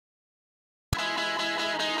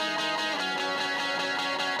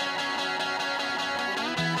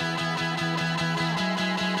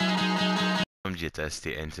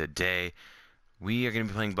Testy, and today we are going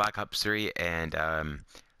to be playing Black Ops 3, and I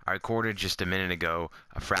recorded just a minute ago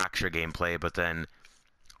a Fracture gameplay, but then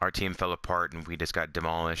our team fell apart and we just got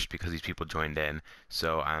demolished because these people joined in.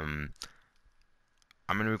 So I'm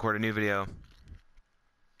going to record a new video,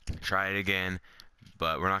 try it again,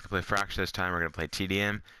 but we're not going to play Fracture this time, we're going to play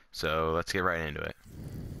TDM, so let's get right into it.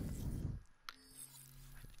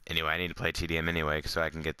 Anyway, I need to play TDM anyway, so I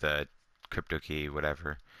can get the crypto key,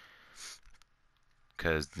 whatever.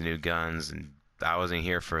 Because the new guns, and I wasn't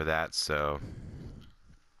here for that, so.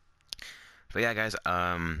 But yeah, guys,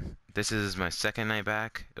 this is my second night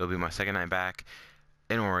back. It'll be my second night back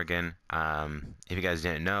in Oregon. If you guys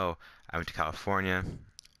didn't know, I went to California.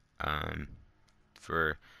 It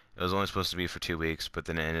was only supposed to be for 2 weeks, but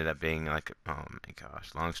then it ended up being like, oh my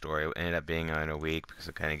gosh, long story. It ended up being in a week because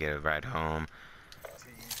I couldn't get a ride home.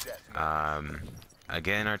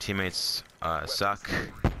 Again, our teammates suck.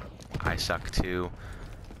 I suck too,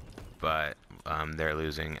 but they're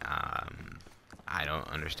losing. I don't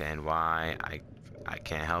understand why. I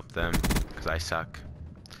can't help them because I suck.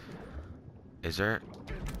 Is there?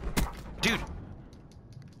 Dude,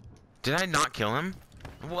 did I not kill him?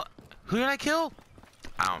 What? Who did I kill?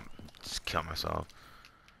 I don't just kill myself.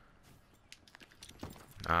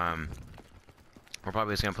 We're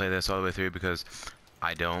probably just gonna play this all the way through because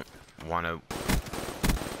I don't want to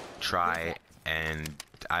try, and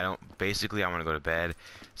I want to go to bed,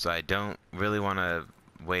 so I don't really want to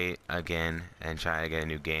wait again and try to get a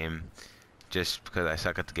new game just because I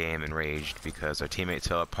suck at the game and raged because our teammates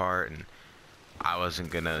fell apart and I wasn't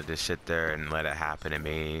gonna just sit there and let it happen to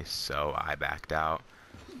me, so I backed out.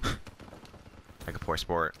 Like a poor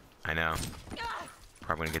sport, I know.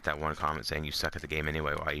 Probably gonna get that one comment saying you suck at the game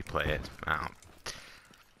anyway while you play it. I don't.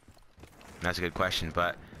 That's a good question,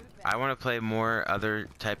 but I want to play more other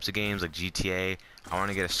types of games like GTA. I want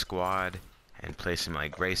to get a squad and play some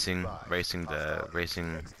like racing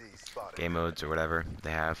game modes or whatever they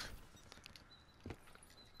have.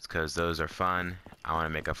 It's because those are fun. I want to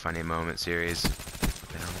make a funny moment series.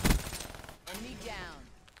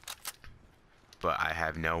 But I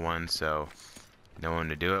have no one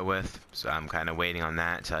to do it with. So I'm kind of waiting on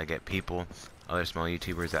that until I get people, other small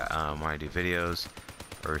YouTubers that want to do videos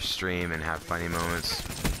or stream and have funny moments.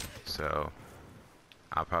 So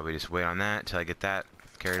I'll probably just wait on that till I get that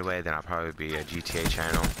carried away. Then I'll probably be a GTA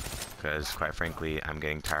channel because quite frankly I'm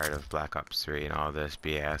getting tired of Black Ops 3 and all this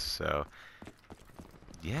BS. So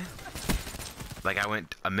yeah, like I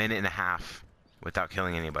went a minute and a half without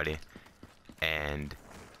killing anybody and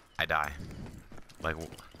I die. Like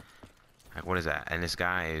what is that? And this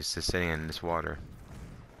guy is just sitting in this water.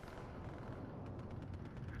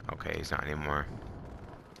 Okay, he's not anymore.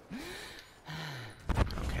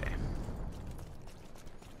 Okay.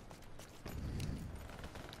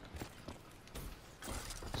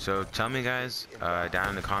 So tell me guys down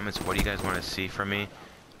in the comments, what do you guys want to see from me?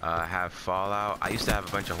 Have Fallout. I used to have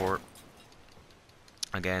a bunch of horror.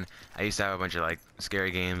 Again, I used to have a bunch of like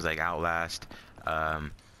scary games like Outlast,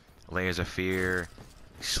 Layers of Fear,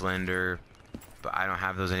 Slender, but I don't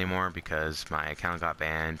have those anymore because my account got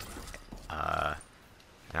banned.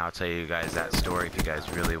 And I'll tell you guys that story if you guys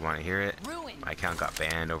really want to hear it. My account got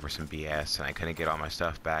banned over some BS and I couldn't get all my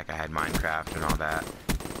stuff back. I had Minecraft and all that.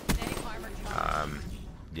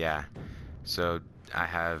 Yeah. So I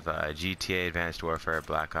have GTA Advanced Warfare,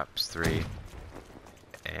 Black Ops 3,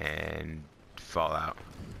 and Fallout.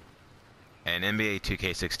 And NBA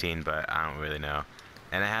 2K16, but I don't really know.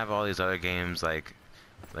 And I have all these other games like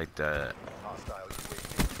the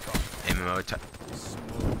MMO type.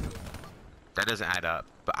 That doesn't add up,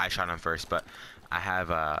 but I shot him first. But I have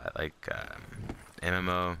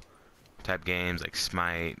MMO type games like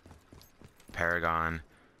Smite, Paragon.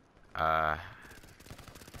 I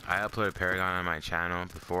uploaded Paragon on my channel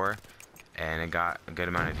before, and it got a good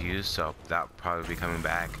amount of views, so that'll probably be coming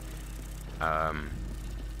back. And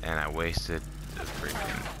I wasted the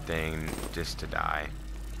freaking thing just to die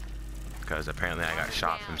because apparently I got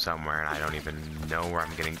shot from somewhere, and I don't even know where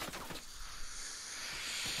I'm getting.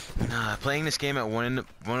 Playing this game at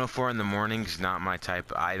 1:04 in the morning is not my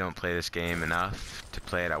type. I don't play this game enough to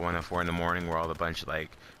play it at 1:04 in the morning where all the bunch of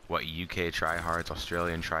like what UK tryhards,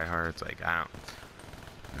 Australian tryhards, like I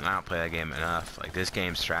don't play that game enough. Like this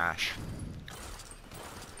game's trash.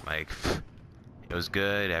 Like it was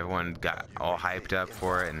good, everyone got all hyped up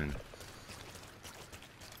for it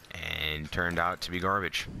and turned out to be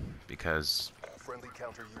garbage because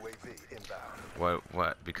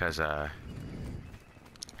because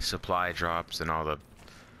supply drops and all the it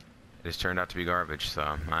just turned out to be garbage. So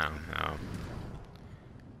I don't know,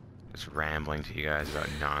 just rambling to you guys about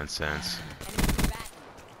nonsense.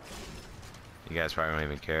 You guys probably don't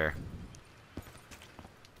even care.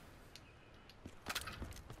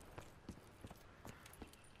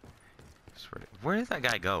 Where did that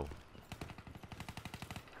guy go?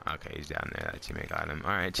 Okay, he's down there. That teammate got him.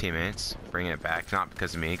 Alright, teammates. Bringing it back. Not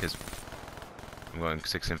because of me, because I'm going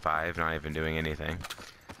 6 and 5, not even doing anything.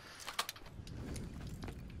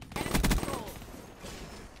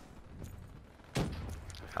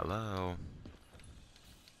 Hello.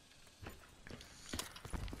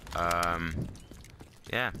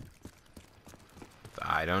 Yeah.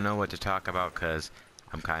 I don't know what to talk about because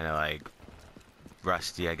I'm kind of like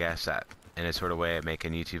rusty, I guess, in a sort of way at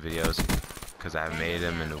making YouTube videos because I haven't made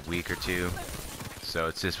them in a week or two. So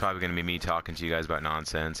it's just probably going to be me talking to you guys about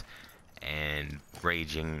nonsense and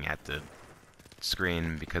raging at the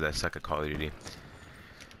screen because I suck at Call of Duty.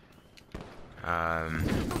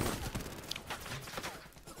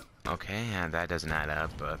 Okay, yeah, that doesn't add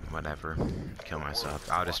up, but whatever. Kill myself.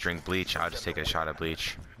 I'll just drink bleach. I'll just take a shot of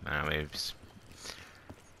bleach. Anyways.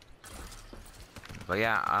 But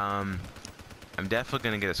yeah, I'm definitely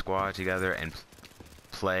gonna get a squad together and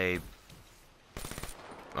play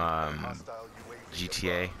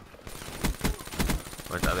GTA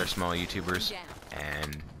with other small YouTubers,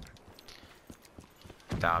 and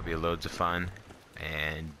that'll be loads of fun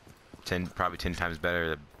and probably 10 times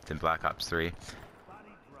better than Black Ops 3.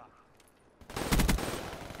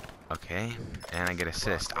 Okay, and I get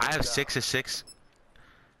assist. I have 6 assists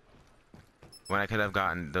when I could have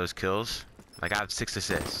gotten those kills. Like, I have 6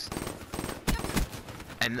 assists.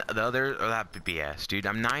 And the other, oh, that BS, dude.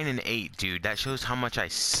 I'm 9 and 8, dude. That shows how much I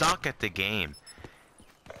suck at the game.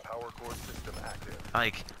 Power core system active.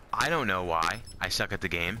 Like, I don't know why I suck at the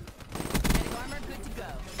game. Armor good to go.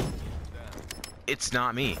 It's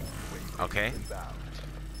not me, okay?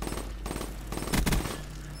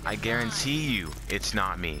 I guarantee you, it's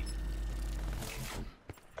not me.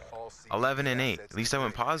 11 and 8. At least I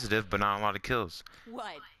went positive, but not a lot of kills.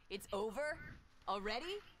 What? It's over?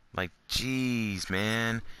 Already? Like, jeez,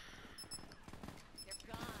 man.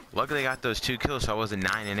 Luckily, I got those 2 kills, so I wasn't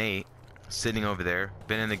 9 and 8. Sitting over there,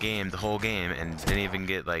 been in the game the whole game, and didn't even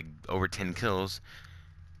get like over 10 kills.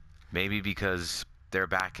 Maybe because they're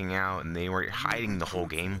backing out and they were hiding the whole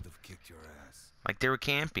game. Like they were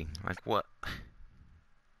camping. Like what?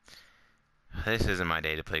 This isn't my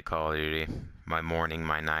day to play Call of Duty. My morning,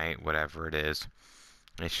 my night, whatever it is.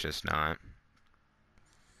 It's just not.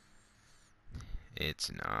 It's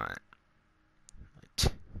not.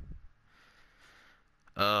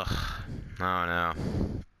 Ugh. I don't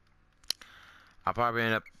know. I'll probably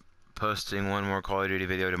end up posting one more Call of Duty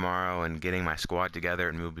video tomorrow and getting my squad together,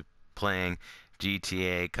 and we'll be playing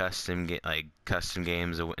GTA custom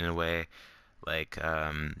games in a way, like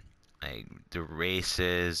the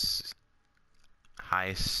races,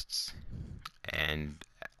 heists, and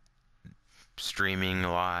streaming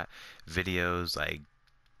a lot, videos. Like,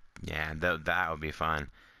 yeah, that would be fun.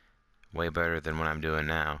 Way better than what I'm doing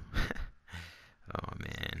now. Oh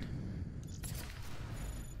man.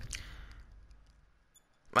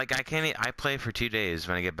 Like I play for 2 days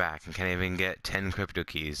when I get back and can't even get 10 crypto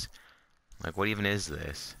keys. Like what even is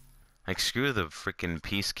this? Like screw the freaking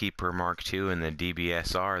Peacekeeper Mark II and the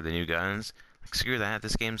DBSR, the new guns. Like screw that,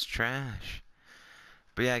 this game's trash.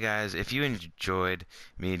 But yeah guys, if you enjoyed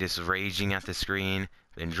me just raging at the screen,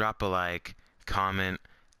 then drop a like, comment,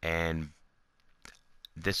 and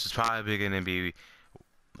this is probably gonna be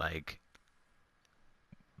like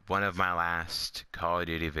one of my last Call of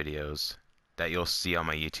Duty videos that you'll see on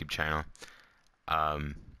my YouTube channel.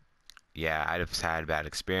 Yeah, I just had a bad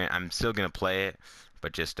experience. I'm still gonna play it,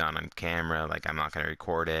 but just not on camera. Like I'm not gonna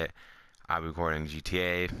record it. I'll be recording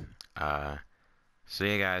GTA. So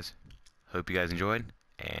yeah, guys. Hope you guys enjoyed,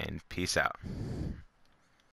 and peace out.